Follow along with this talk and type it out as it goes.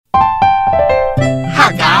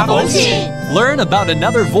Learn about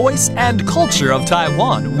another voice and culture of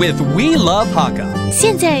Taiwan with We Love Hakka.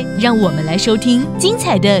 现在让我们来收听精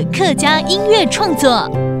彩的客家音乐创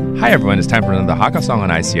作。Hi everyone, it's time for another Hakka song on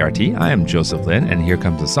ICRT. I am Joseph Lin, and here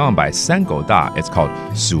comes a song by San Geu Tai. It's called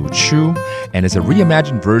Su Chu, and it's a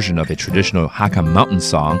reimagined version of a traditional Hakka mountain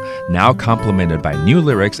song, now complemented by new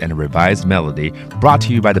lyrics and a revised melody, brought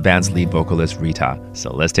to you by the band's lead vocalist Rita.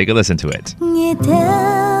 So let's take a listen to it.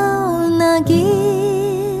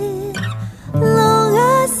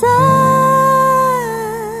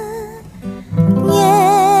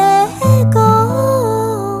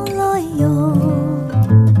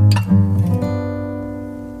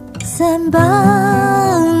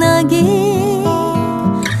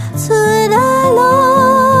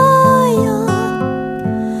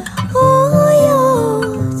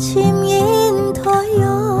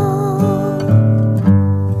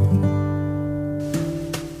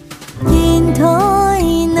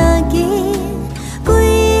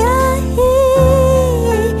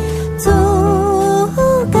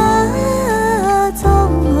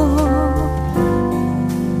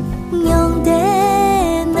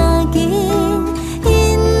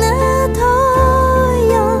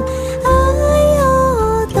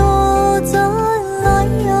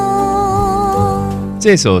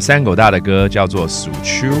这首山狗大的歌叫做《Su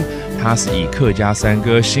Chu》，它是以客家山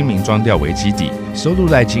歌新民庄调为基底，收录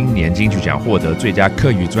在今年金曲奖获得最佳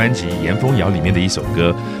客语专辑《岩风谣》里面的一首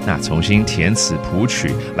歌。那重新填词谱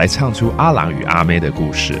曲，来唱出阿郎与阿妹的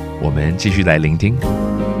故事。我们继续来聆听。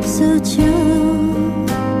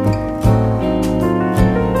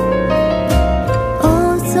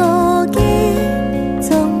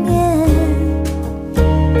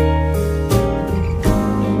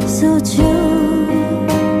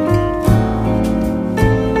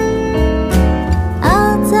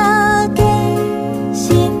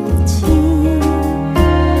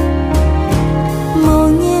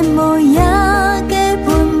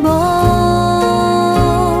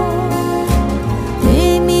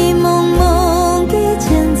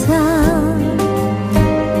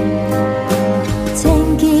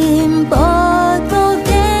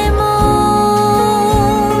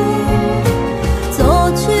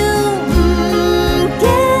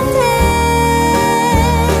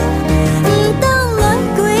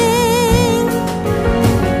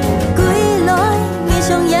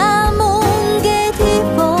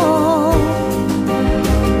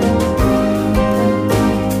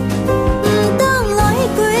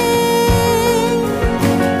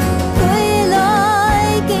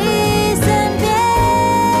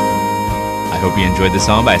Hope you enjoyed the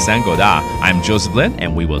song by San Geu Tai. I'm Joseph Lin,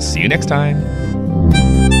 and we will see you next time.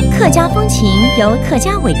 客家风情由客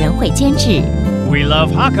家委员会监制。We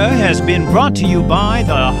Love Hakka has been brought to you by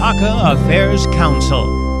the Hakka Affairs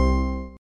Council.